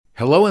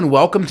Hello and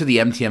welcome to the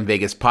MTM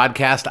Vegas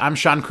podcast. I'm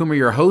Sean Coomer,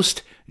 your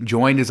host,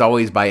 joined as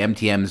always by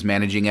MTM's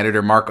managing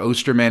editor, Mark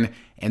Osterman.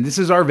 And this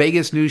is our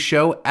Vegas news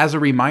show. As a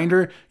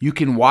reminder, you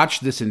can watch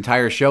this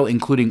entire show,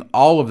 including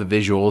all of the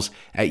visuals,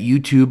 at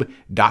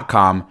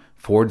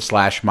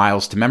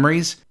youtube.com/miles to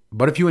memories.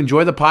 But if you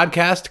enjoy the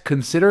podcast,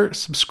 consider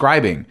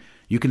subscribing.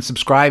 You can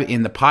subscribe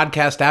in the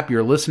podcast app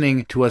you're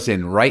listening to us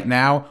in right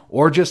now,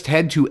 or just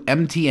head to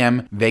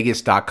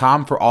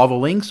mtmvegas.com for all the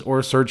links,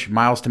 or search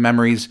Miles to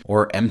Memories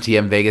or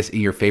MTM Vegas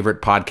in your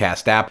favorite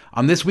podcast app.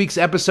 On this week's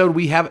episode,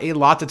 we have a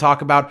lot to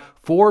talk about.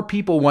 4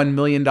 people won $1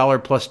 million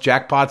plus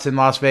jackpots in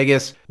Las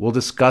Vegas. We'll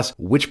discuss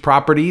which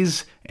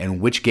properties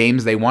and which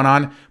games they won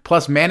on.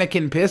 Plus,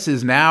 Mannequin Piss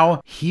is now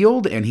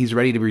healed and he's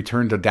ready to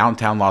return to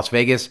downtown Las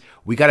Vegas.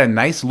 We got a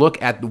nice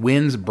look at the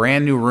Wynn's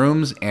brand new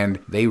rooms, and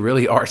they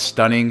really are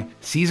stunning.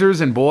 Caesars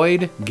and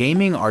Boyd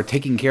Gaming are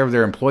taking care of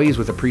their employees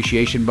with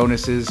appreciation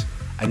bonuses.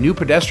 A new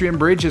pedestrian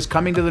bridge is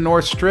coming to the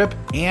North Strip,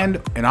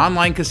 and an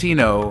online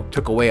casino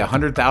took away a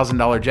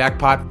 $100,000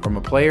 jackpot from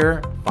a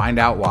player. Find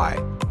out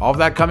why. All of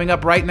that coming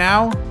up right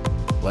now.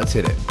 Let's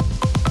hit it.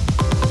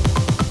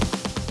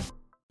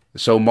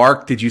 So,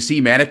 Mark, did you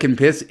see Mannequin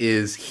Piss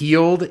is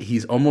healed?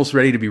 He's almost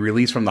ready to be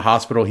released from the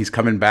hospital. He's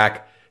coming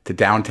back to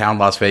downtown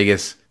Las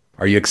Vegas.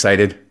 Are you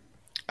excited?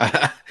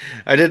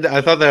 I did.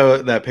 I thought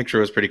that picture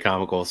was pretty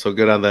comical. So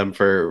good on them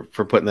for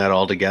putting that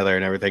all together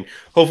and everything.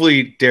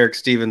 Hopefully, Derek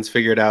Stevens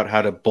figured out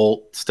how to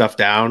bolt stuff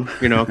down.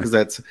 Because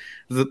that's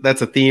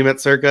a theme at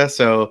Circa.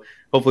 So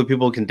hopefully,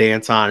 people can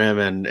dance on him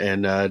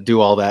and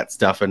do all that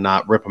stuff and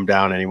not rip him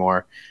down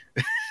anymore.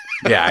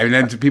 Yeah, and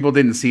then people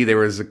didn't see, there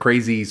was a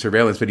crazy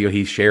surveillance video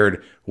he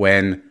shared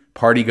when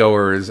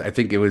partygoers, I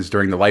think it was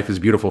during the Life is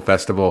Beautiful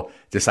festival,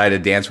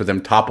 decided to dance with him,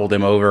 toppled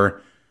him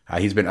over.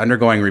 He's been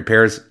undergoing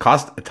repairs,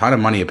 cost a ton of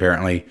money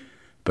apparently,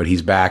 but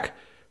he's back,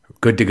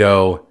 good to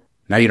go.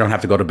 Now you don't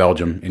have to go to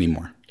Belgium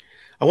anymore.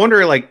 I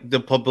wonder, the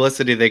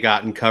publicity they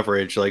got in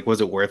coverage, was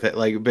it worth it?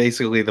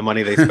 Basically the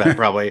money they spent,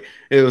 probably,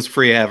 it was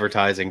free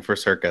advertising for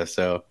Circa,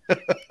 so.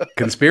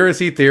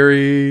 Conspiracy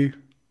theory.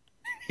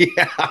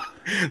 Yeah,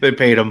 they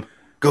paid him.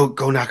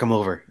 Go knock him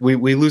over.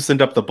 We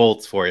loosened up the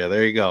bolts for you.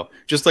 There you go.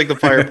 Just like the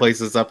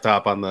fireplaces up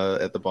top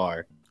at the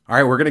bar. All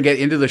right, we're going to get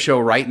into the show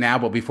right now,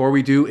 but before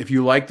we do, if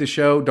you like the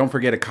show, don't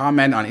forget to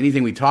comment on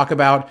anything we talk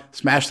about,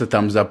 smash the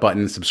thumbs up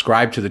button,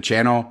 subscribe to the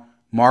channel.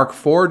 Mark,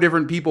 4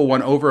 different people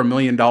won over $1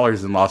 million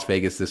in Las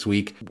Vegas this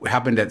week. It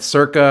happened at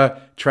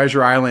Circa,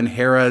 Treasure Island,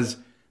 Harrah's,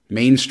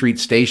 Main Street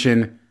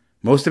Station.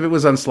 Most of it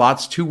was on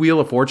slots, 2 Wheel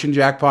of Fortune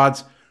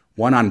jackpots,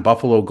 1 on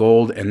Buffalo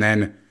Gold, and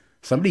then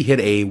somebody hit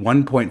a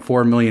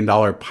 $1.4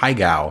 million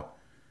Pai-Gow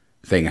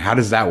thing. How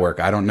does that work?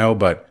 I don't know,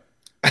 but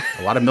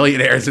a lot of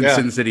millionaires in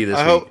Sin City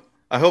this week.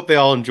 I hope they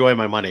all enjoy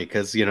my money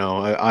because,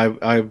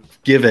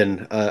 I've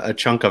given a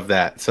chunk of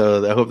that.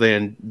 So I hope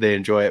they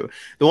enjoy it.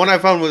 The one I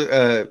found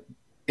was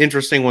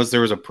interesting was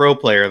there was a pro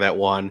player that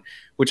won,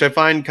 which I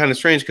find kind of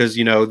strange because,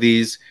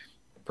 these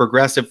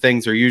progressive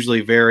things are usually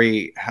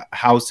very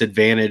house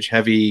advantage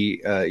heavy,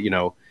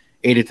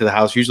 aided to the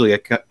house, usually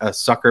a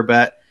sucker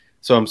bet.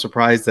 So I'm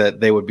surprised that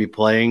they would be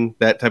playing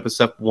that type of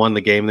stuff. 1,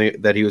 the game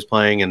that he was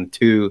playing, and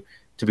 2,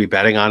 to be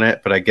betting on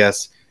it. But I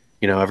guess,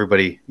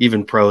 everybody,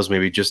 even pros,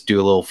 maybe just do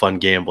a little fun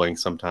gambling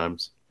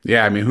sometimes.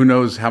 Yeah, I mean, who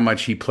knows how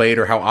much he played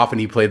or how often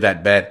he played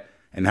that bet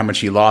and how much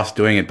he lost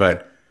doing it.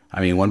 But,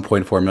 I mean,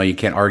 1.4 million, you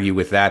can't argue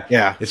with that.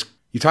 Yeah.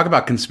 You talk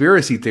about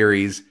conspiracy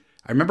theories.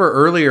 I remember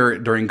earlier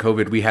during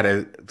COVID, we had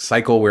a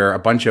cycle where a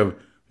bunch of $1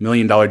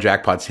 million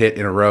jackpots hit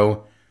in a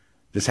row.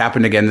 This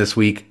happened again this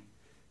week.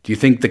 Do you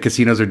think the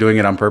casinos are doing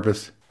it on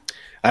purpose?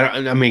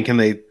 Can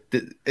they?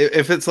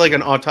 If it's like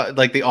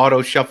the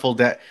auto shuffle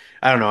deck,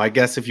 I don't know. I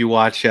guess if you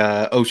watch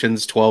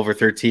Ocean's 12 or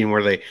 13,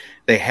 where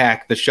they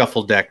hack the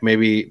shuffle deck,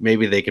 maybe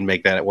they can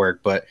make that at work.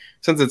 But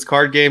since it's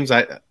card games,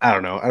 I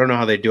don't know. I don't know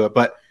how they do it.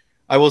 But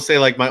I will say,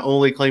 my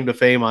only claim to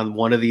fame on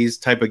one of these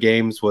type of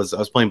games was I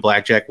was playing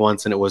blackjack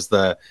once, and it was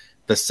the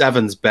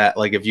sevens bet.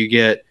 If you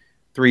get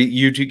 3,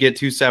 you get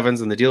 2 sevens,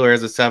 and the dealer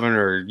has a 7,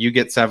 or you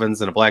get 7s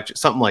and a blackjack,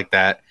 something like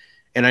that.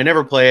 And I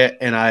never play it,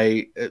 and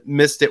I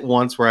missed it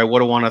once where I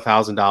would have won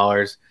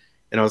 $1,000,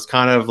 and I was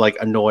kind of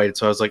annoyed.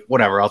 So I was like,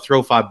 whatever, I'll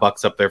throw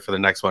 $5 up there for the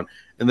next one.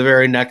 And the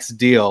very next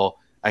deal,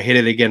 I hit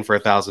it again for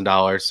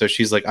 $1,000. So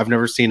she's like, I've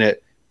never seen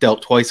it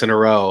dealt twice in a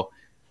row.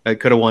 I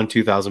could have won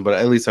 2,000, but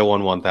at least I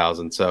won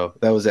 1,000. So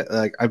that was it.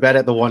 I bet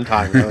it the one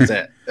time. That was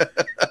it.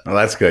 Well,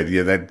 that's good.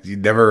 Yeah, that you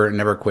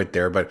never quit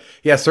there. But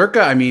yeah,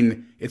 Circa. I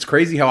mean, it's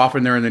crazy how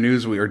often they're in the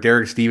news.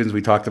 Derek Stevens,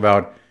 we talked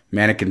about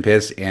Mannequin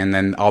Piss, and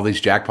then all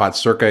these jackpots.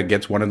 Circa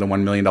gets one of the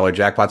 $1 million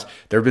jackpots.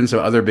 There have been some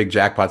other big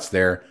jackpots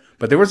there.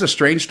 But there was a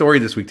strange story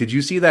this week. Did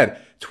you see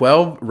that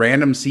 12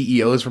 random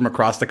CEOs from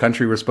across the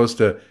country were supposed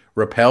to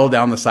rappel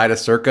down the side of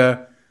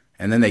Circa,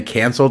 and then they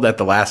canceled at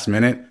the last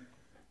minute?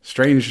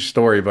 Strange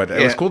story, but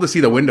it was cool to see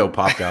the window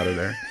popped out of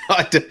there.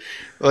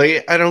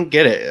 I don't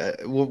get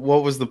it.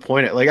 What was the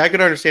point? I could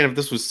understand if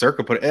this was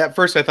Circa, but at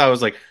first I thought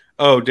it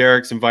was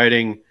Derek's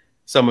inviting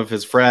some of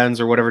his friends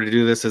or whatever to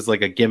do this as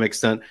a gimmick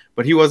stunt,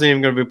 but he wasn't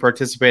even going to be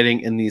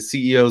participating, and these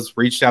CEOs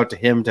reached out to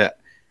him to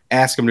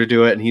ask him to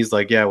do it, and he's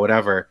like, yeah,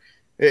 whatever.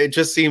 It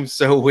just seems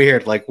so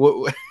weird. Like,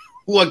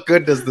 what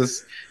good does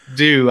this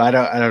do? I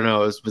don't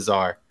know. It was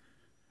bizarre.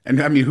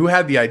 And I mean, who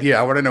had the idea?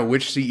 I want to know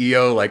which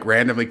CEO like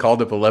randomly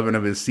called up 11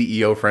 of his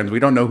CEO friends. We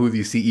don't know who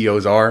these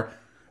CEOs are,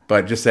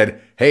 but just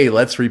said, hey,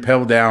 let's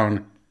rappel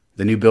down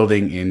the new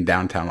building in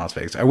downtown Las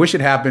Vegas. I wish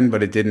it happened,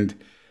 but it didn't.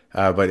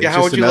 But yeah,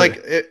 how would you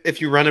like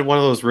if you rented one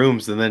of those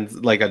rooms and then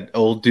like an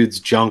old dude's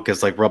junk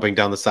is like rubbing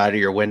down the side of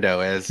your window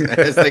as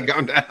they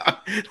go down?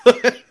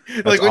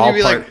 Like, when you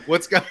be like,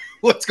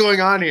 what's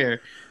going on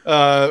here?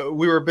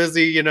 We were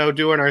busy, you know,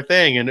 doing our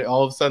thing, and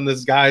all of a sudden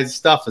this guy's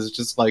stuff is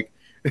just like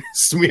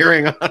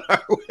smearing on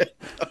our window.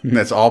 And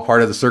that's all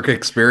part of the Circa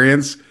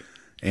experience.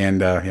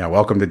 And yeah,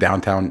 welcome to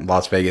downtown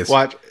Las Vegas.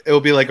 Watch,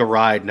 it'll be like a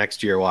ride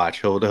next year.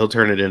 Watch, he'll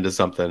turn it into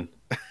something.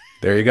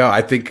 There you go.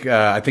 I think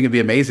it'd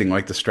be amazing,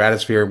 like the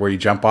stratosphere where you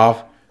jump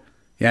off.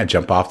 Yeah,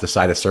 jump off the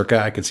side of Circa.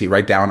 I could see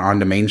right down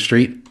onto Main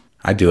Street.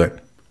 I'd do it.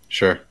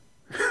 Sure.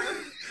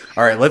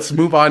 All right, let's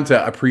move on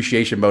to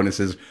appreciation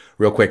bonuses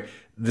real quick.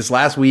 This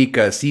last week,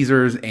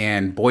 Caesars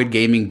and Boyd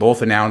Gaming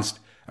both announced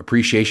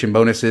appreciation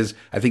bonuses.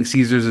 I think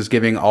Caesars is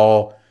giving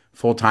all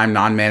full-time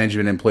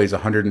non-management employees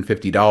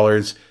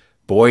 $150.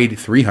 Boyd,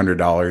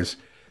 $300.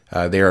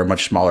 They are a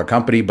much smaller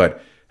company,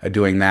 but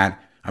doing that.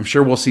 I'm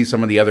sure we'll see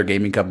some of the other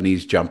gaming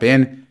companies jump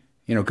in.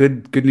 You know,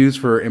 good news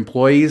for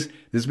employees.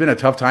 This has been a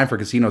tough time for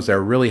casinos.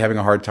 They're really having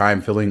a hard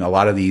time filling a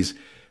lot of these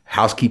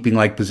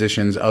housekeeping-like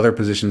positions, other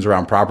positions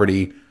around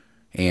property,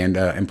 and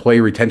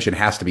employee retention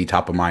has to be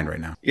top of mind right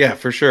now. Yeah,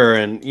 for sure.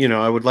 And, you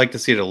know, I would like to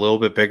see it a little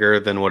bit bigger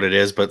than what it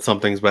is, but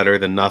something's better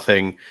than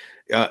nothing.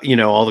 You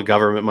know, all the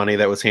government money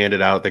that was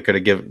handed out,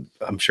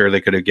 I'm sure they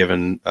could have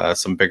given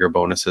some bigger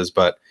bonuses,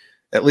 but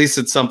at least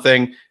it's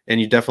something. And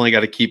you definitely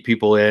got to keep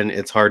people in.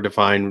 It's hard to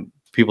find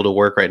people to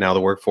work right now. The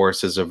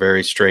workforce is a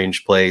very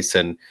strange place,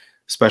 and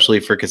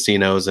especially for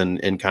casinos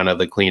and kind of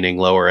the cleaning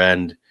lower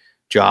end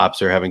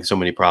jobs are having so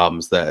many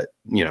problems that,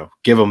 you know,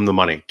 give them the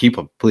money, keep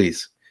them,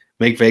 please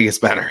make Vegas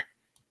better.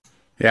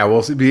 Yeah, well,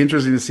 it'd be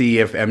interesting to see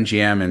if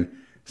MGM and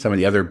some of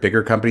the other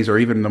bigger companies, or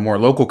even the more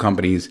local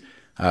companies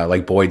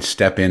like Boyd,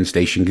 step in,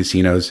 Station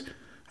Casinos,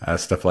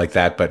 stuff like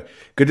that. But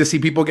good to see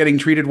people getting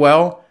treated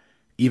well,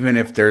 even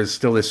if there's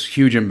still this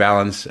huge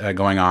imbalance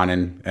going on.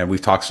 And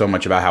we've talked so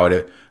much about how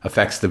it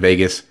affects the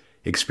Vegas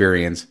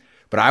experience.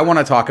 But I want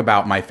to talk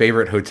about my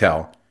favorite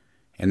hotel,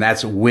 and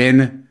that's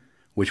Wynn,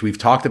 which we've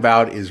talked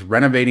about, is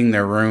renovating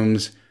their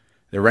rooms.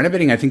 They're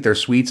renovating, I think, their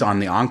suites on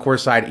the Encore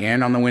side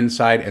and on the Wynn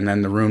side, and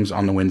then the rooms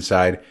on the Wynn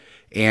side.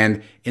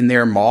 And in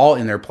their mall,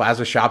 in their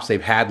plaza shops,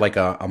 they've had like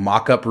a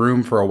mock-up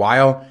room for a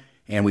while,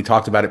 and we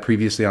talked about it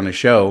previously on the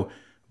show.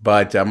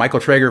 But Michael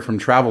Traeger from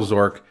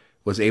TravelZork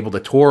was able to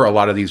tour a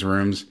lot of these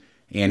rooms,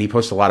 and he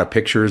posted a lot of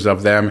pictures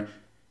of them.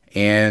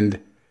 And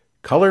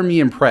color me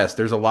impressed.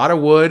 There's a lot of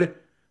wood.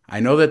 I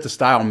know that the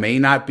style may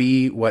not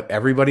be what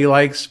everybody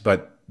likes,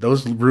 but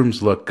those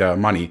rooms look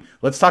money.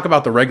 Let's talk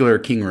about the regular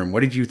King room.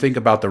 What did you think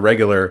about the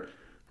regular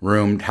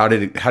room? How do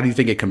you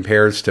think it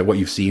compares to what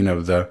you've seen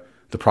of the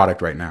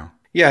product right now?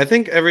 Yeah, I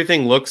think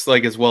everything looks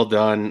like it's well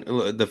done.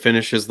 The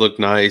finishes look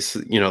nice.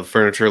 You know, the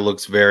furniture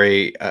looks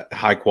very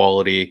high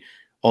quality,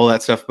 all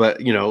that stuff.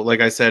 But, you know, like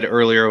I said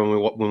earlier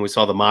when we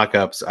saw the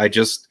mock-ups,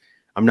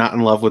 I'm not in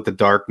love with the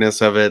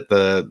darkness of it,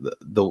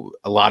 the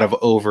a lot of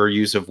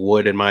overuse of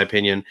wood, in my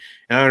opinion.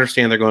 And I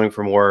understand they're going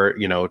for more,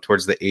 you know,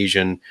 towards the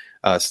Asian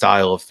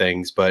style of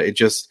things, but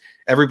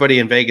everybody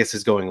in Vegas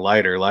is going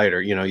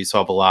lighter. You know, you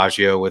saw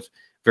Bellagio with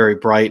very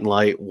bright and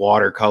light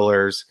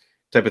watercolors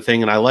type of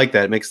thing. And I like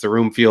that. It makes the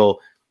room feel,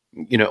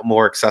 you know,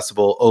 more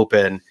accessible,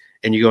 open.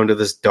 And you go into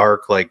this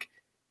dark, like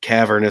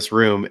cavernous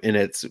room, and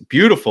it's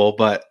beautiful,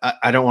 but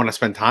I don't want to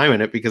spend time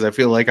in it because I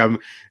feel like I'm,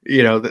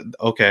 you know,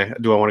 okay,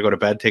 do I want to go to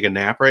bed, take a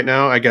nap right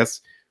now? I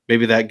guess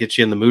maybe that gets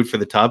you in the mood for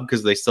the tub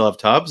because they still have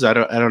tubs. I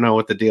don't know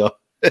what the deal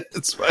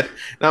is, but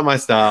not my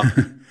style.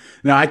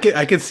 No, I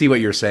could see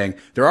what you're saying.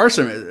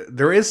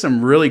 There is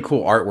some really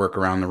cool artwork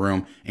around the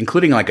room,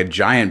 including like a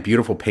giant,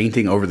 beautiful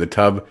painting over the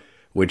tub,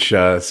 which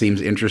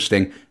seems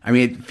interesting. I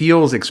mean, it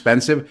feels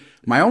expensive.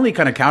 My only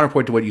kind of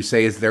counterpoint to what you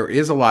say is there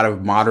is a lot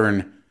of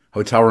modern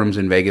hotel rooms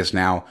in Vegas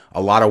now,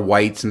 a lot of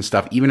whites and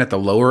stuff, even at the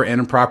lower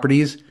end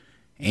properties.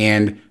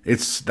 And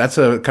that's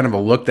a kind of a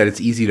look that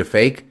it's easy to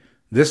fake.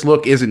 This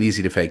look isn't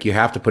easy to fake. You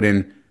have to put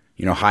in,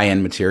 you know,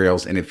 high-end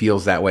materials, and it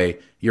feels that way.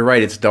 You're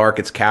right. It's dark.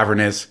 It's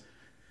cavernous.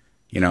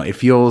 You know, it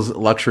feels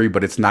luxury,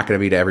 but it's not going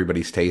to be to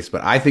everybody's taste.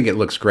 But I think it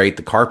looks great.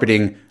 The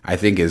carpeting, I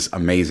think, is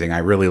amazing. I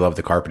really love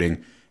the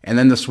carpeting. And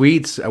then the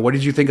suites, what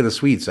did you think of the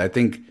suites? I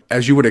think,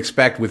 as you would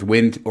expect with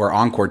Wynn or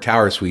Encore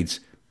Tower suites,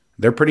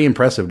 they're pretty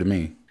impressive to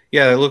me.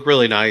 Yeah, they look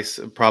really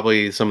nice.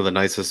 Probably some of the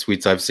nicest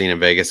suites I've seen in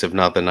Vegas, if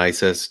not the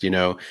nicest. You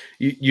know,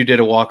 you did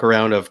a walk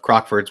around of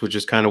Crockford's, which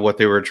is kind of what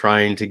they were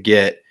trying to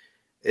get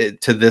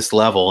to this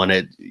level,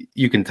 and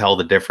you can tell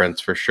the difference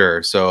for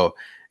sure. So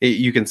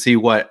you can see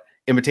what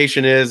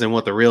imitation is and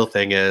what the real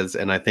thing is,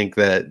 and I think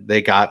that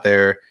they got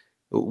there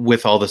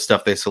with all the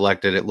stuff they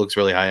selected. It looks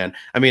really high end.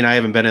 I mean, I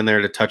haven't been in there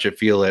to touch it,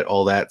 feel it,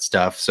 all that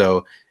stuff.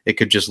 So it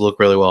could just look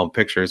really well in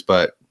pictures,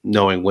 but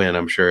knowing Wynn,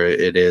 I'm sure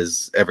it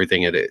is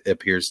everything it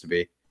appears to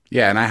be.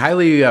 Yeah, and I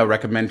highly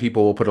recommend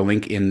people, will put a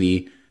link in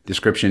the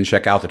description,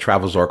 check out the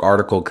TravelZork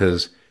article,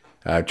 because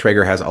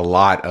Traeger has a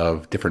lot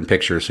of different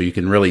pictures, so you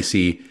can really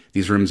see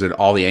these rooms at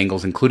all the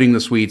angles, including the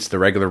suites, the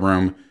regular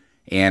room.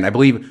 And I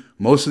believe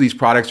most of these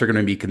products are going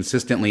to be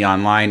consistently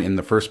online in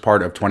the first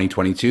part of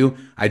 2022.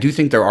 I do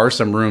think there are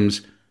some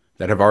rooms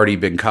that have already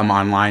come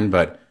online,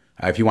 but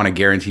if you want to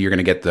guarantee you're going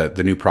to get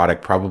the new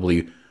product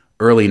probably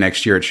early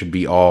next year, it should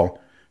be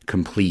all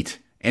complete.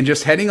 And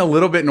just heading a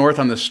little bit north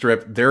on the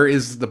Strip, there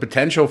is the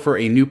potential for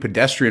a new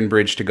pedestrian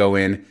bridge to go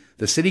in.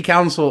 The City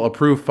Council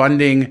approved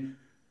funding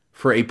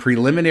for a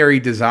preliminary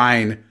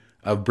design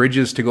of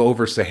bridges to go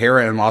over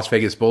Sahara and Las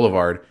Vegas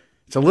Boulevard.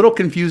 It's a little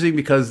confusing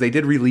because they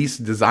did release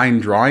design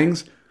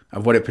drawings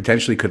of what it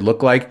potentially could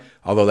look like,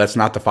 although that's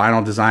not the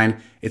final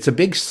design. It's a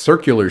big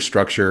circular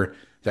structure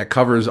that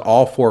covers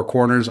all four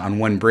corners on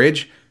one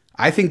bridge.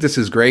 I think this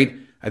is great.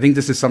 I think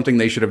this is something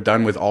they should have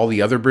done with all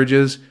the other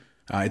bridges.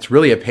 It's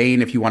really a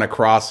pain if you want to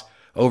cross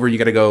over. You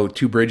got to go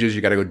two bridges.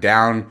 You got to go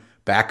down,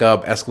 back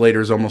up.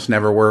 Escalators almost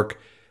never work.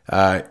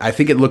 I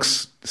think it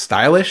looks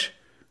stylish.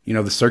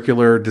 The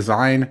circular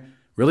design,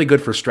 really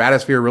good for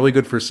Stratosphere, really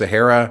good for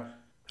Sahara.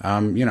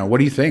 What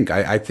do you think?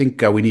 I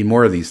think we need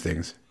more of these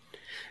things.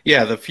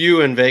 Yeah, the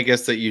few in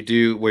Vegas that you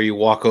do where you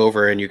walk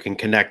over and you can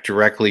connect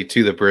directly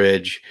to the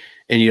bridge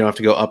and you don't have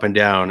to go up and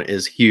down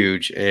is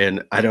huge.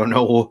 And I don't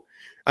know.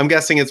 I'm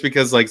guessing it's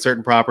because like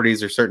certain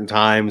properties or certain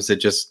times,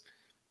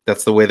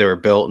 that's the way they were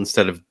built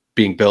instead of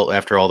being built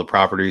after all the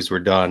properties were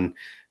done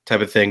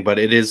type of thing. But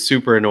it is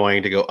super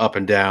annoying to go up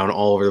and down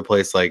all over the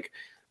place, like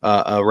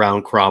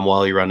around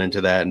Cromwell, you run into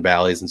that and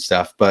Bally's and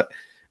stuff. But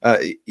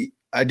I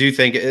do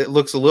think it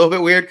looks a little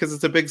bit weird because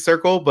it's a big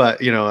circle,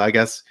 but I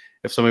guess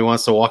if somebody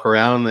wants to walk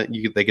around,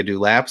 they could do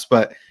laps,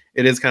 but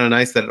it is kind of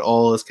nice that it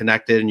all is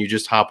connected and you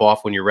just hop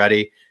off when you're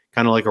ready,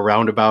 kind of like a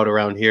roundabout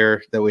around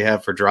here that we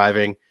have for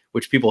driving,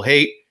 which people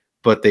hate,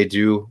 but they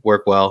do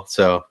work well.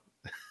 So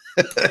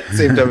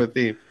same type of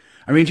theme.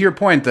 I mean, to your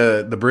point,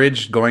 the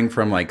bridge going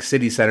from like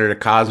City Center to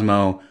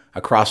Cosmo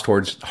across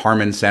towards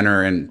Harmon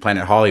Center and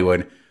Planet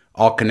Hollywood,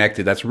 all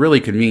connected. That's really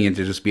convenient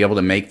to just be able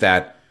to make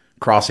that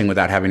crossing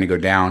without having to go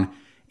down.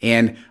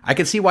 And I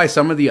can see why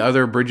some of the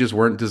other bridges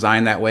weren't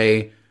designed that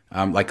way.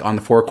 Like on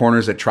the four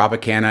corners at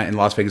Tropicana and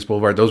Las Vegas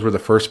Boulevard, those were the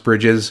first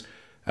bridges.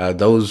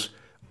 Those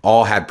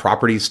all had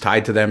properties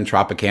tied to them: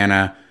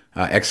 Tropicana,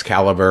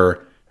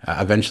 Excalibur,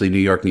 eventually New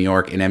York,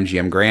 and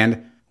MGM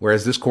Grand.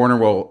 Whereas this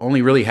corner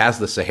only really has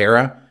the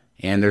Sahara,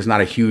 and there's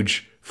not a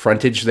huge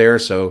frontage there.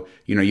 So,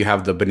 you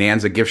have the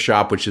Bonanza gift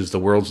shop, which is the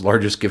world's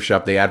largest gift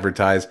shop they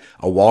advertise,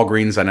 a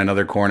Walgreens on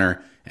another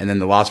corner, and then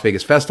the Las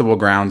Vegas Festival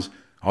grounds,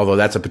 although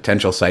that's a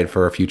potential site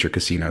for a future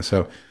casino.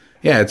 So,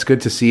 yeah, it's good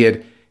to see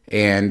it.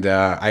 And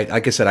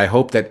like I said, I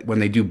hope that when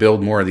they do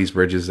build more of these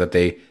bridges that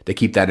they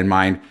keep that in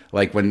mind.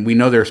 Like when we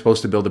know they're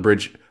supposed to build a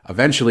bridge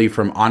eventually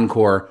from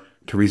Encore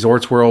to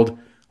Resorts World,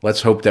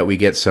 let's hope that we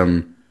get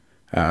some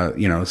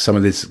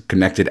of this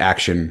connected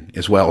action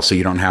as well, so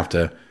you don't have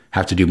to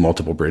do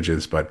multiple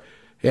bridges. But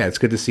yeah, it's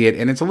good to see it.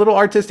 And it's a little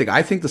artistic.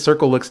 I think the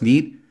circle looks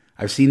neat.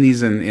 I've seen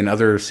these in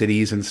other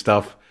cities and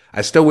stuff.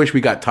 I still wish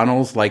we got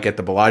tunnels like at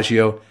the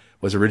Bellagio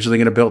was originally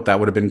going to build. That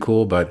would have been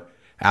cool. But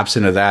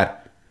absent of that,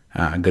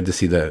 good to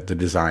see the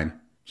design.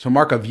 So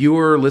Mark, a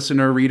viewer,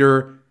 listener,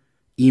 reader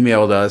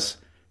emailed us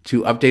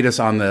to update us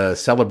on the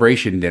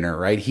celebration dinner,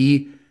 right?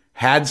 He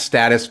had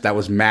status that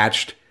was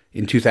matched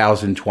in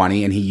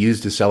 2020, and he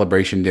used his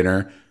celebration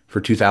dinner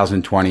for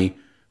 2020,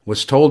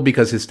 was told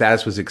because his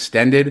status was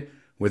extended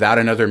without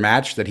another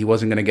match that he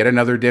wasn't going to get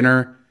another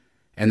dinner,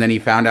 and then he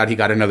found out he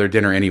got another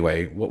dinner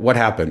anyway. What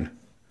happened?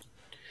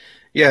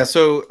 Yeah,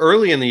 so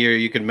early in the year,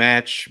 you could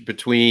match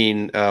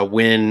between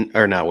earlier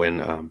in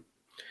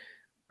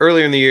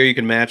the year, you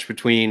can match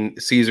between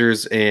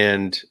Caesars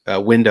and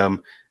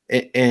Wyndham,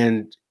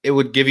 and it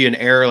would give you an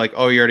error like,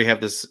 oh, you already have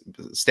this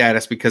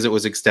status because it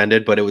was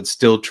extended, but it would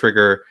still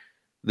trigger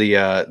the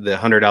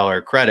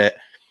 $100 credit.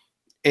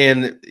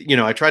 And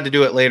I tried to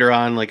do it later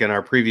on, like in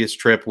our previous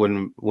trip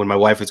when my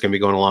wife was going to be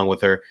going along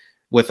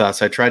with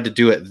us. I tried to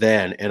do it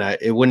then, and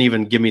it wouldn't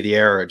even give me the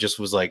error. It just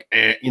was like,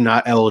 you're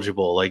not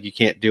eligible, like you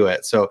can't do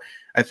it. So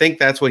I think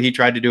that's what he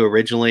tried to do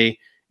originally,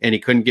 and he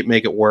couldn't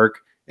make it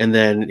work. And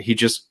then he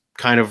just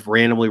kind of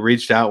randomly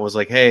reached out and was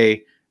like,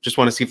 hey, just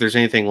want to see if there's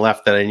anything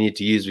left that I need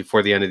to use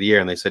before the end of the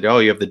year. And they said, oh,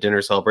 you have the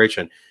dinner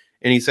celebration.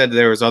 And he said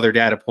there was other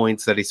data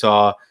points that he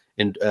saw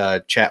in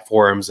chat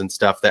forums and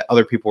stuff that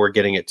other people were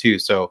getting it too.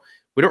 So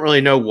we don't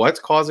really know what's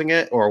causing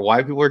it or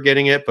why people are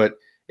getting it. But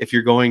if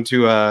you're going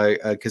to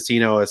a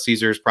casino, a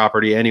Caesars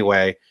property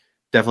anyway,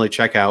 definitely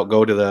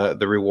go to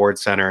the reward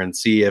center and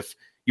see if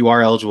you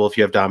are eligible, if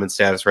you have diamond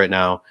status right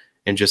now,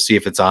 and just see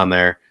if it's on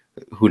there.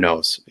 Who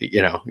knows?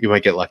 You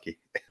might get lucky.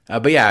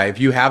 But yeah, if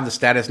you have the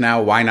status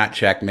now, why not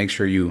check? Make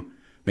sure you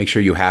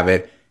have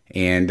it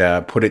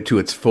and put it to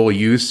its full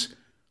use.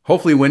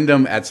 Hopefully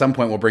Wyndham at some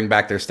point will bring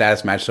back their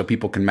status match so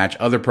people can match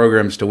other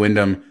programs to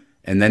Wyndham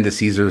and then to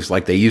Caesars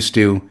like they used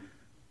to.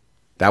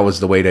 that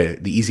was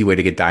the easy way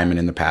to get diamond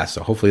in the past.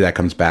 So hopefully that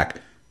comes back.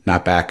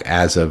 Not back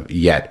as of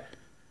yet.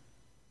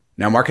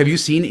 Now, Mark, have you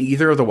seen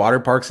either of the water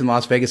parks in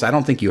Las Vegas? I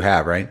don't think you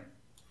have, right?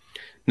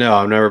 No,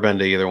 I've never been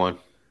to either one.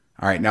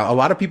 All right. Now, a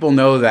lot of people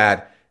know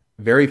that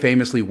very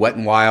famously Wet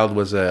n Wild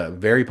was a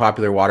very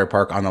popular water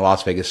park on the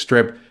Las Vegas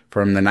Strip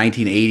from the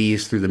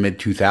 1980s through the mid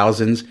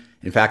 2000s.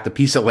 In fact, the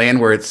piece of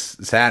land where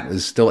it's sat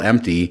is still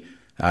empty.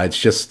 It's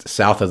just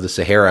south of the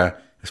Sahara.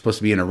 It's supposed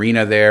to be an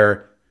arena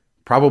there.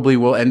 Probably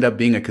will end up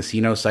being a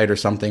casino site or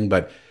something.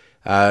 But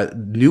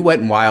new Wet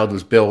n Wild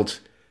was built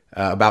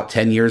about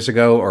 10 years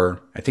ago,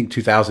 or I think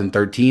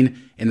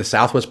 2013, in the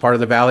southwest part of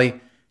the valley.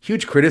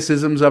 Huge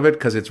criticisms of it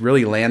because it's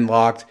really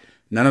landlocked.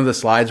 None of the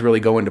slides really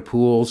go into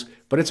pools,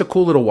 but it's a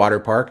cool little water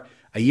park.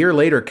 A year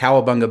later,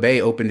 Cowabunga Bay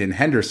opened in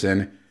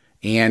Henderson,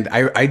 and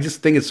I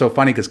just think it's so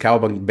funny because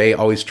Cowabunga Bay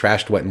always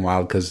trashed Wet n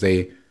Wild because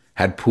they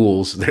had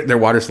pools. Their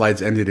water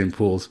slides ended in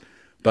pools.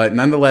 But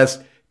nonetheless,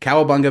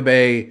 Cowabunga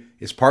Bay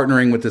is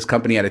partnering with this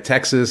company out of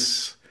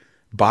Texas,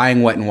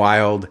 buying Wet n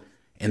Wild,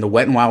 and the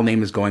Wet n Wild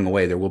name is going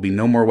away. There will be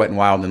no more Wet n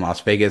Wild in Las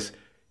Vegas.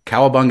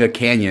 Cowabunga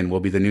Canyon will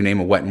be the new name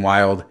of Wet n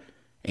Wild.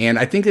 And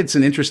I think it's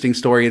an interesting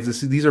story.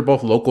 These are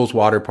both locals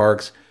water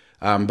parks,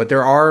 but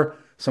there are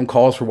some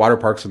calls for water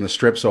parks on the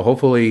Strip. So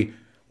hopefully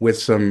with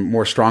some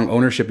more strong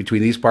ownership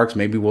between these parks,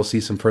 maybe we'll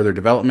see some further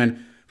development.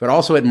 But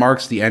also it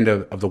marks the end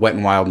of the Wet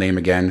n Wild name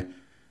again.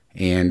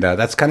 And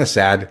that's kind of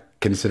sad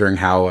considering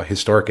how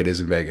historic it is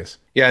in Vegas.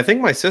 Yeah, I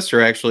think my sister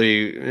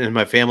actually and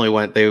my family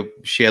went.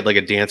 She had like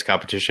a dance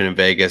competition in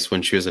Vegas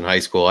when she was in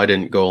high school. I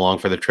didn't go along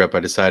for the trip. I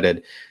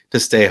decided to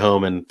stay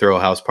home and throw a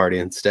house party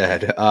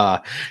instead.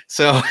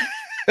 So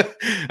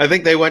I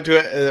think they went to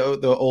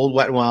the old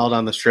Wet n Wild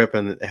on the Strip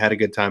and had a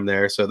good time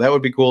there. So that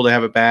would be cool to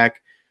have it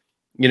back.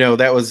 You know,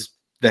 that was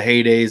the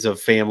heydays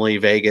of family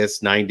Vegas,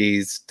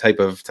 90s type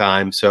of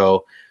time.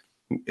 So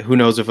who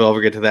knows if we'll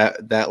ever get to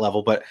that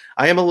level, but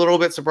I am a little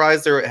bit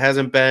surprised there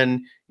hasn't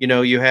been,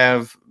 you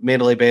have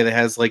Mandalay Bay that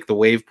has like the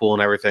wave pool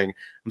and everything.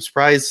 I'm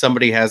surprised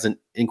somebody hasn't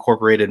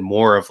incorporated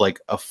more of like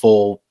a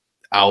full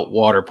out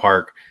water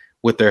park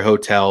with their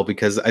hotel,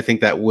 because I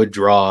think that would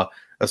draw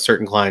a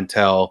certain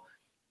clientele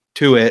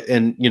to it.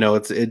 And,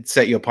 it'd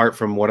set you apart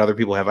from what other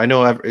people have. I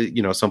know,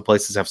 some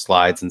places have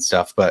slides and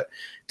stuff, but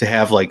to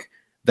have like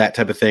that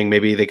type of thing,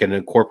 maybe they can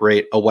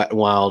incorporate a Wet n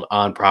Wild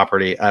on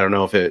property. I don't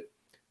know if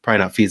probably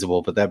not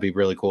feasible, but that'd be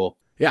really cool.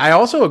 Yeah, I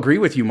also agree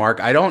with you, Mark.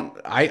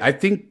 I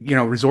think,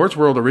 Resorts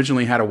World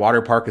originally had a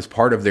water park as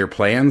part of their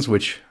plans,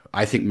 which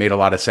I think made a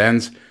lot of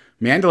sense.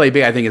 Mandalay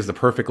Bay, I think, is the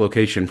perfect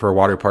location for a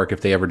water park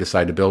if they ever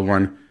decide to build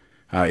one.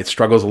 It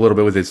struggles a little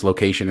bit with its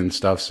location and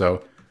stuff.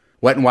 So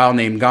Wet n Wild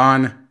name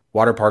gone,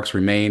 water parks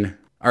remain.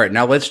 All right,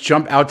 now let's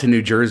jump out to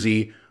New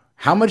Jersey.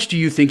 How much do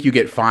you think you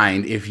get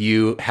fined if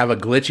you have a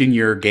glitch in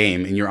your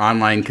game, in your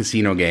online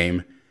casino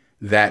game,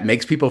 that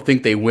makes people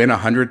think they win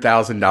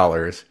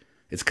 $100,000?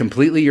 It's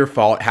completely your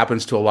fault. It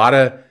happens to a lot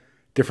of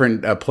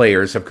different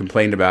players have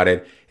complained about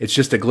it. It's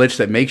just a glitch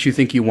that makes you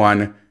think you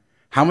won.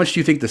 How much do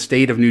you think the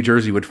state of New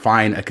Jersey would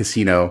fine a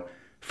casino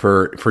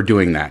for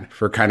doing that,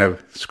 for kind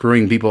of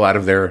screwing people out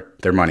of their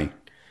money?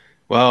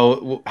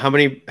 Well, how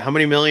many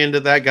million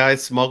did that guy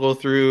smuggle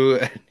through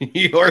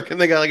New York,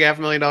 and they got like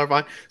 $500,000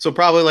 fine? So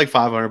probably like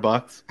 $500.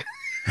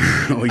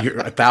 Well,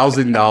 you're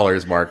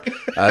 $1,000, Mark.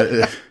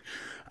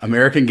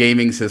 American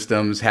Gaming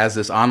Systems has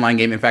this online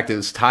game. In fact, it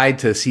was tied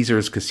to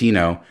Caesars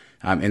Casino,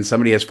 and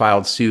somebody has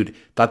filed suit.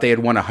 Thought they had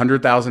won a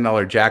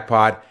 $100,000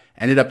 jackpot.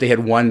 Ended up they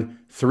had won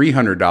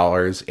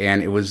 $300,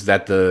 and it was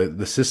that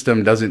the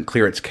system doesn't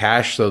clear its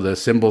cache, so the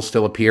symbols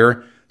still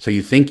appear. So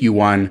you think you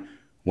won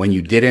when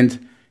you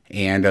didn't.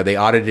 And they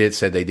audited it,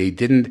 said they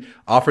didn't.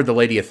 Offered the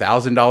lady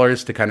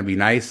 $1,000 to kind of be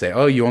nice. Say,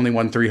 oh, you only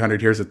won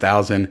 300. Here's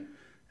 $1,000.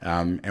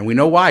 And we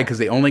know why, because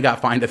they only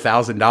got fined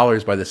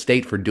 $1,000 by the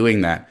state for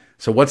doing that.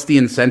 So what's the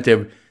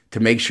incentive to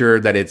make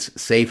sure that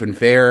it's safe and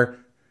fair?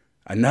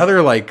 Another,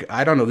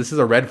 I don't know, this is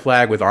a red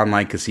flag with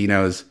online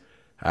casinos.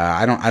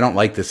 I don't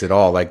like this at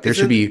all. There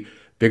should be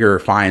bigger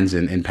fines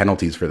and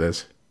penalties for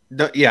this.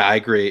 Yeah, I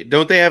agree.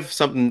 Don't they have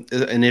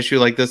an issue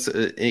like this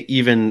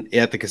even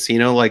at the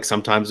casino? Like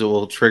sometimes it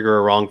will trigger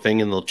a wrong thing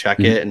and they'll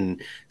check it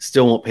and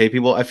still won't pay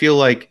people. I feel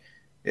like,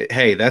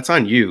 hey, that's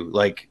on you.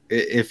 Like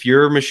if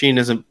your machine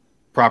isn't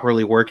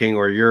properly working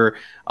or your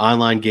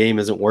online game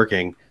isn't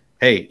working,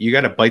 hey, you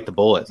got to bite the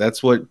bullet.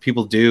 That's what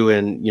people do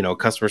in,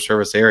 customer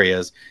service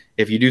areas.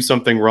 If you do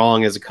something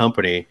wrong as a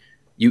company,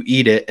 you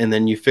eat it and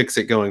then you fix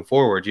it going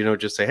forward. You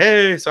don't just say,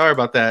 hey, sorry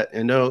about that.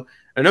 And no,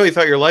 I know you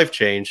thought your life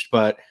changed,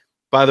 but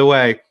by the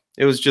way,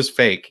 it was just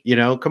fake.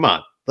 Come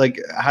on.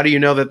 How do you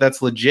know that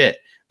that's legit?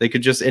 They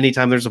could just,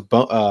 anytime there's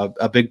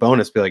a big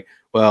bonus, be like,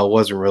 well, it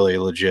wasn't really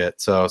legit.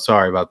 So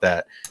sorry about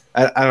that.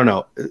 I don't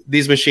know.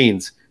 These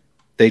machines,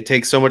 they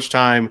take so much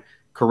time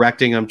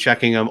correcting them,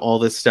 checking them, all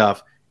this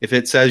stuff. If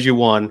it says you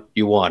won,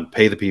 you won.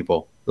 Pay the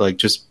people.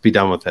 Just be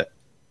done with it.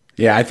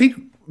 Yeah, I think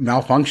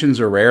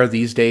malfunctions are rare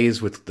these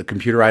days with the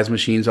computerized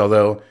machines,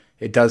 although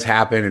it does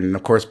happen. And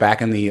of course,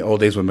 back in the old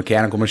days with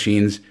mechanical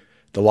machines,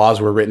 the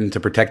laws were written to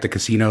protect the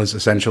casinos,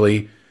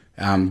 essentially.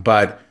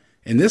 But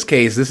In this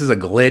case, this is a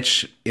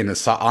glitch in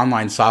the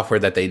online software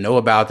that they know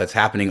about that's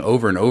happening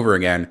over and over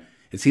again.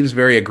 It seems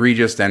very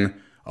egregious and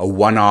a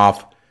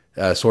one-off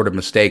sort of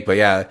mistake. But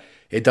yeah,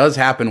 it does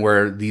happen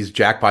where these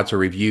jackpots are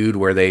reviewed,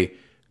 where they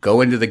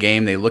go into the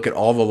game, they look at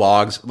all the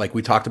logs. Like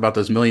we talked about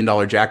those $1 million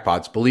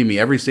jackpots. Believe me,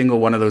 every single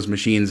one of those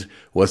machines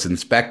was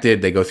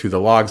inspected. They go through the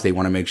logs. They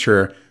want to make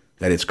sure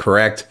that it's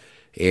correct.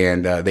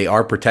 And they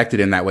are protected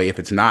in that way. If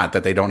it's not,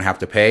 that they don't have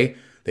to pay.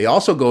 They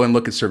also go and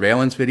look at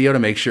surveillance video to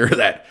make sure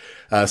that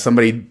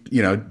somebody,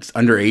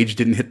 underage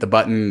didn't hit the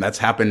button. That's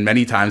happened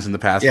many times in the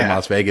past in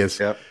Las Vegas.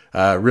 Yep.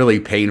 Really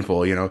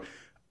painful,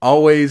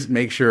 Always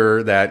make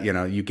sure that,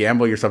 you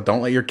gamble yourself.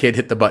 Don't let your kid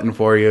hit the button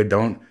for you.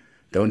 Don't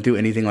do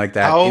anything like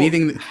that.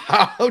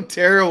 How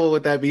terrible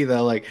would that be,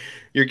 though? Like,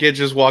 your kid's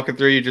just walking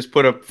through, you just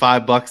put up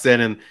 $5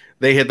 in and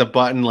they hit the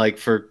button, like,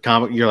 for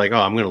comic. You're like, oh,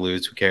 I'm going to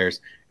lose. Who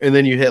cares? And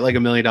then you hit like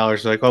 $1 million.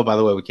 Like, oh, by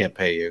the way, we can't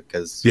pay you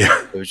because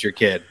it was your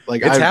kid.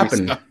 Like, it's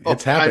happened.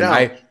 It's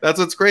happened. That's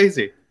what's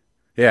crazy.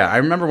 Yeah, I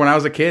remember when I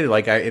was a kid,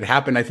 it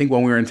happened, I think,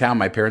 when we were in town,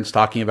 my parents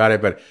talking about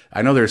it, but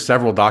I know there's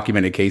several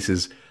documented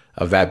cases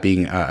of that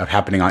being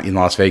happening in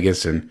Las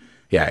Vegas. And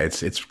yeah,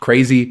 it's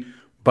crazy.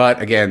 But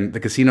again,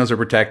 the casinos are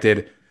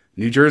protected.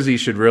 New Jersey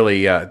should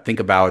really think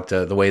about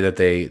the way that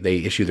they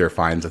issue their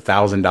fines,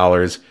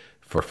 $1,000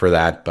 for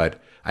that. But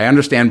I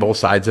understand both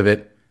sides of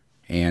it.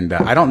 And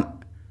I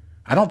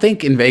don't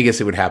think in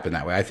Vegas it would happen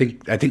that way. I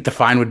think the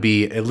fine would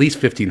be at least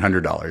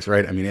 $1,500,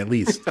 right? I mean, at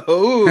least.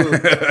 Oh.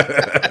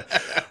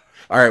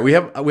 All right, we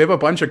have a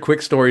bunch of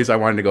quick stories I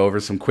wanted to go over,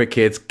 some quick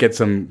hits, get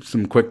some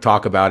quick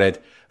talk about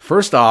it.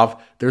 First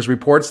off, there's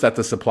reports that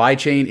the supply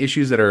chain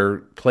issues that are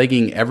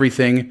plaguing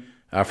everything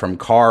from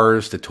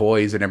cars to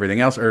toys and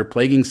everything else are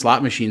plaguing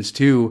slot machines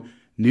too.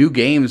 New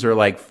games are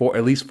like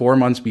at least 4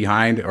 months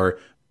behind, or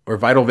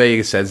Vital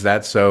Vegas says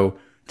that, so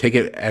take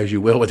it as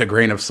you will with a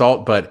grain of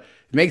salt, but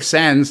it makes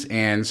sense,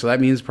 and so that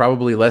means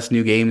probably less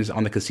new games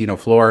on the casino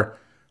floor,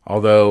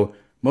 although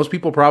most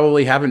people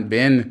probably haven't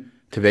been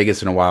to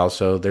Vegas in a while,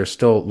 so there's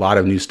still a lot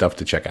of new stuff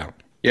to check out.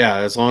 Yeah,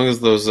 as long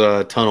as those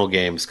tunnel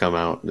games come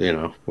out,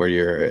 where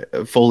you're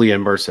fully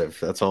immersive.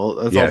 That's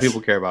all people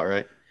care about,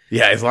 right?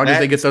 Yeah, as long as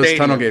they get those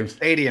tunnel games.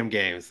 Stadium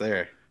games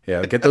there.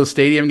 Yeah, get those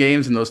stadium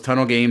games and those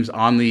tunnel games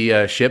on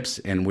the ships,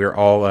 and we're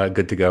all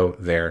good to go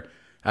there.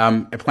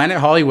 At Planet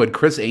Hollywood,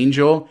 Chris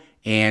Angel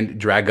and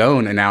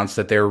Dragon announced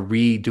that they're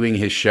redoing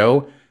his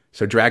show.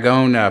 So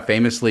Dragon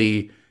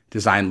famously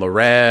designed Le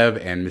Rêve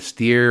and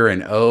Mystere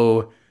and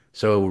O.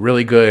 So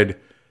really good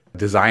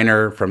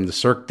designer from the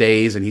Cirque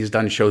days, and he's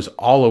done shows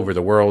all over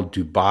the world.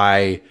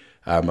 Dubai,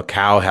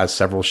 Macau has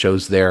several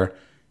shows there.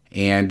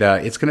 And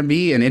it's going to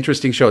be an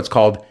interesting show. It's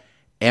called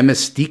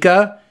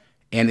Amystica,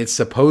 and it's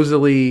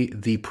supposedly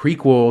the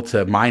prequel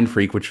to Mind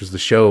Freak, which was the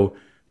show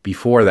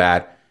before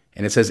that.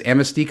 And it says,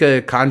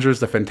 Amystica conjures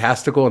the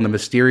fantastical and the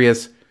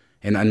mysterious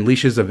and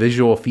unleashes a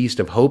visual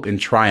feast of hope and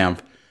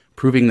triumph,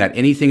 proving that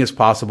anything is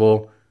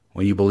possible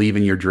when you believe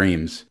in your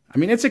dreams. I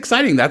mean, it's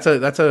exciting. That's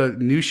a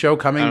new show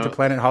coming to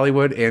Planet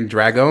Hollywood, and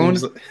Dragon.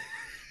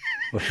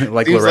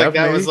 Like seems Le Rêve, like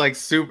that was like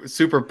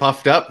super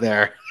puffed up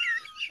there.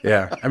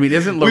 Yeah, I mean,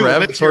 isn't Le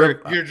Rêve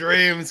sort of your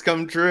dreams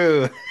come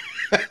true?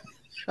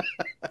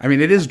 I mean,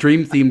 it is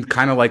dream themed,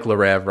 kind of like Le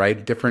Rêve,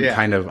 right? Different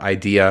kind of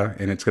idea,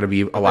 and it's going to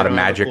be a lot of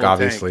magic,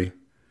 obviously.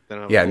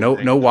 Yeah,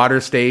 no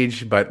water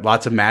stage, but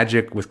lots of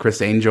magic with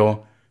Chris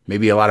Angel.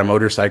 Maybe a lot of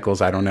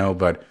motorcycles. I don't know,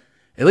 but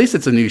at least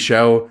it's a new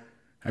show.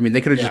 I mean, they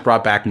could have just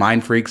brought back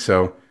Mind Freak,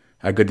 so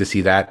good to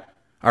see that.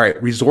 All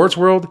right, Resorts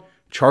World,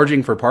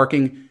 charging for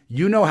parking.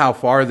 You know how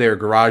far their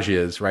garage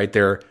is, right?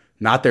 They're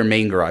not their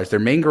main garage. Their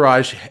main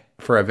garage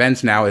for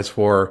events now is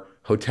for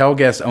hotel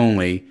guests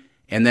only,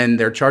 and then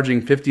they're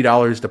charging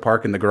 $50 to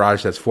park in the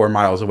garage that's 4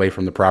 miles away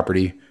from the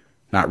property.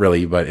 Not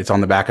really, but it's on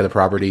the back of the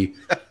property.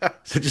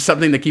 So just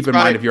something to keep in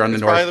mind if you're on the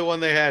north. Probably the one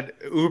they had.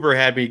 Uber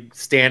had me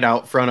stand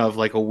out front of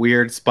like a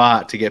weird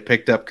spot to get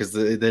picked up because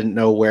they didn't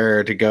know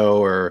where to go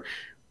or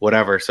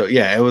whatever. So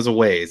yeah, it was a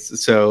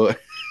ways. So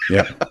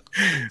yeah,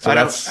 so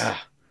that's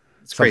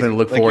something to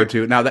look forward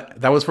to. Now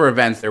that was for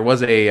events. There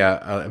was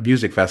a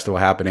music festival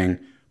happening,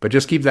 but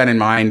just keep that in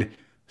mind.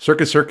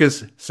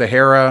 Circus,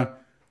 Sahara,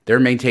 they're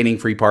maintaining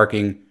free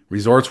parking.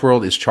 Resorts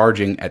World is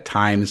charging at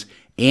times,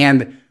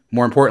 and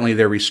more importantly,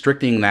 they're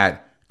restricting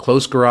that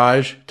close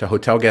garage to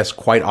hotel guests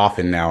quite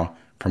often now,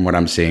 from what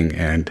I'm seeing,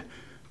 and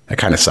that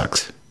kind of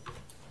sucks.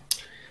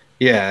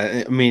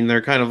 Yeah, I mean,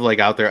 they're kind of like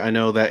out there. I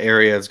know that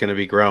area is going to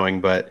be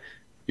growing, but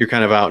you're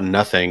kind of out in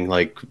nothing.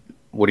 Like,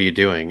 what are you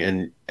doing?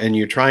 And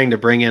you're trying to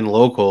bring in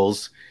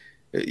locals,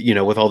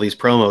 with all these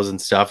promos and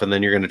stuff, and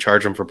then you're going to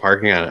charge them for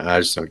parking on it. I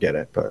just don't get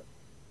it. But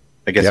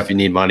I guess if you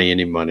need money, you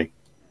need money.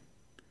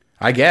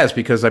 I guess,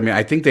 because, I mean,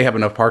 I think they have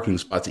enough parking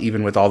spots,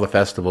 even with all the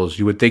festivals.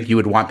 You would think you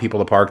would want people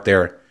to park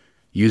there,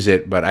 use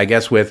it. But I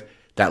guess with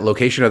that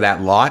location of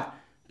that lot,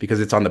 because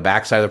it's on the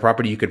backside of the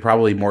property, you could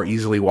probably more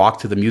easily walk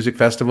to the music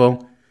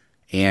festival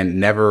and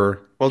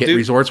never hit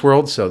Resorts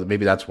World. So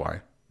maybe that's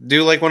why.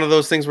 Do like one of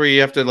those things where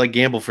you have to like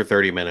gamble for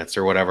 30 minutes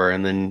or whatever,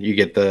 and then you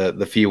get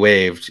the fee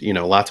waived.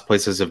 Lots of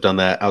places have done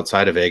that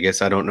outside of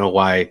Vegas. I don't know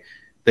why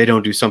they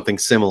don't do something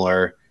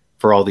similar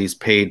for all these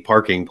paid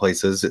parking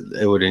places.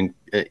 It would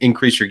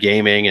increase your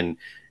gaming and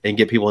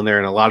get people in there.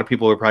 And a lot of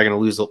people are probably going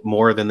to lose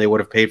more than they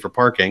would have paid for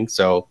parking.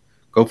 So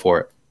go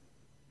for it.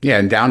 Yeah,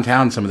 in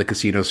downtown, some of the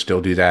casinos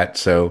still do that.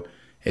 So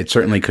it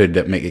certainly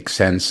could make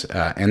sense.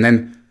 And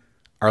then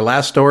our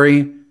last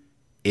story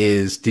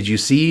is, did you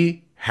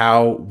see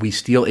how we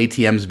steal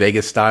ATMs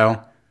Vegas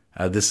style?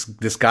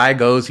 This guy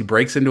goes, he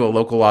breaks into a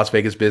local Las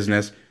Vegas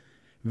business,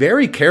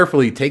 very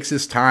carefully takes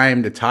his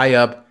time to tie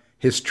up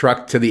his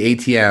truck to the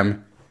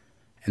ATM,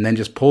 and then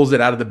just pulls it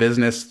out of the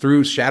business,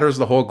 shatters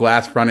the whole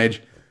glass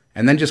frontage,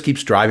 and then just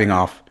keeps driving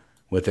off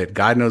with it.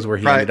 God knows where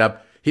he ended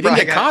up. He didn't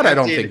get caught, I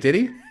don't think, did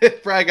he?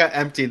 Probably got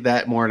emptied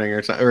that morning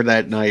or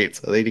that night,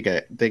 so they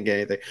didn't get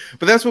anything.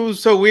 But that's what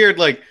was so weird.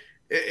 Like,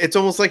 it's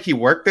almost like he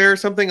worked there or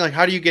something. Like,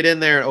 how do you get in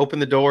there and open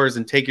the doors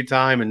and take your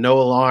time and no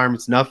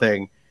alarms,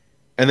 nothing?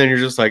 And then you're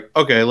just like,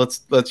 okay,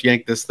 let's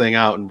yank this thing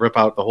out and rip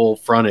out the whole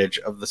frontage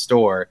of the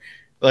store.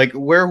 Like,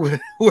 where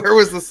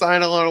was the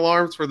sign on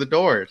alarms for the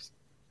doors?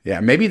 Yeah,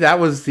 maybe that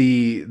was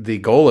the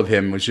goal of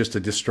him, was just to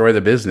destroy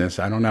the business.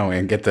 I don't know,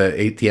 and get the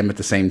ATM at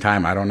the same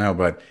time. I don't know,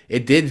 but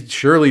it did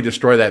surely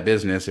destroy that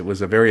business. It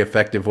was a very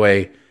effective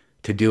way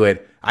to do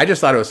it. I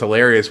just thought it was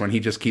hilarious when he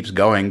just keeps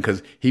going,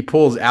 because he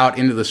pulls out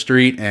into the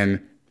street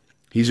and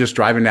he's just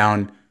driving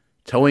down,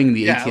 towing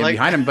the ATM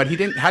behind him. But he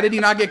didn't. How did he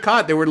not get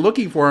caught? They were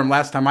looking for him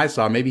last time I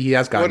saw. Maybe he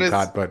has gotten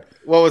caught. But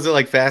what was it,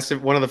 like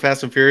one of the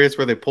Fast and Furious,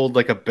 where they pulled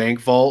like a bank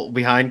vault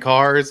behind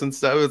cars and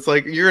stuff? It's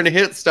like, you're gonna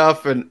hit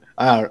stuff, and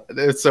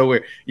it's so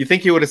weird. You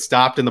think he would have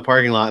stopped in the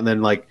parking lot and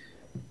then, like,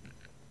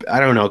 I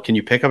don't know, can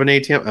you pick up an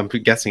ATM? I'm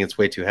guessing it's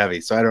way too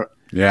heavy, so I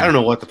don't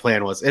know what the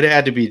plan was. It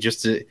had to be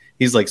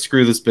he's like,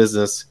 screw this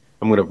business,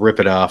 I'm gonna rip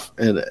it off.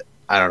 And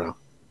I don't know,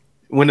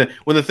 when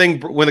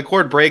the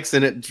cord breaks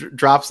and it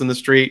drops in the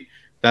street,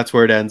 that's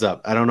where it ends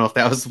up. I don't know if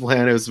that was the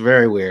plan. It was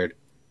very weird.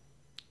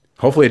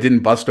 Hopefully it didn't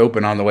bust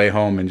open on the way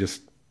home and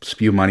just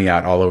spew money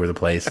out all over the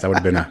place. That would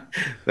have been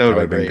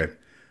been good.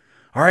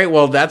 All right,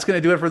 well, that's going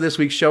to do it for this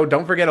week's show.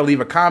 Don't forget to leave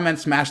a comment,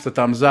 smash the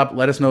thumbs up.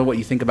 Let us know what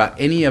you think about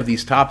any of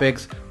these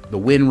topics: the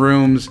win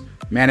rooms,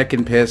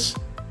 mannequin piss,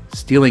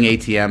 stealing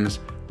ATMs.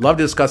 Love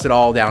to discuss it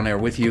all down there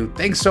with you.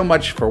 Thanks so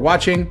much for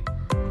watching.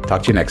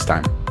 Talk to you next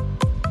time.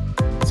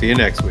 See you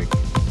next week.